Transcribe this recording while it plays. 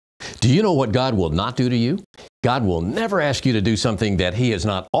Do you know what God will not do to you? God will never ask you to do something that He has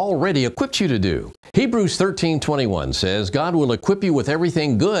not already equipped you to do. Hebrews 13:21 says, God will equip you with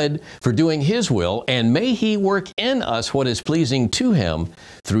everything good for doing His will, and may He work in us what is pleasing to Him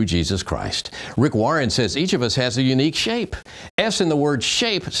through Jesus Christ. Rick Warren says each of us has a unique shape. S in the word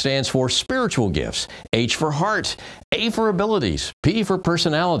shape stands for spiritual gifts, H for heart, A for abilities, P for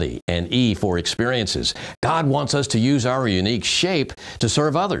personality, and E for experiences. God wants us to use our unique shape to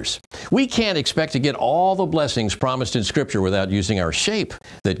serve others. We can't expect to get all the blessings promised in Scripture without using our shape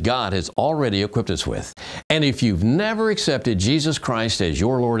that God has already equipped us with. And if you've never accepted Jesus Christ as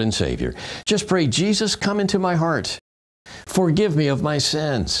your Lord and Savior, just pray, Jesus, come into my heart. Forgive me of my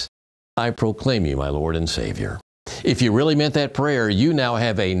sins. I proclaim you my Lord and Savior. If you really meant that prayer, you now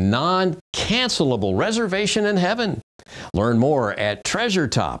have a non-cancelable reservation in heaven. Learn more at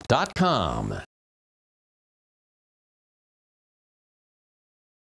treasuretop.com.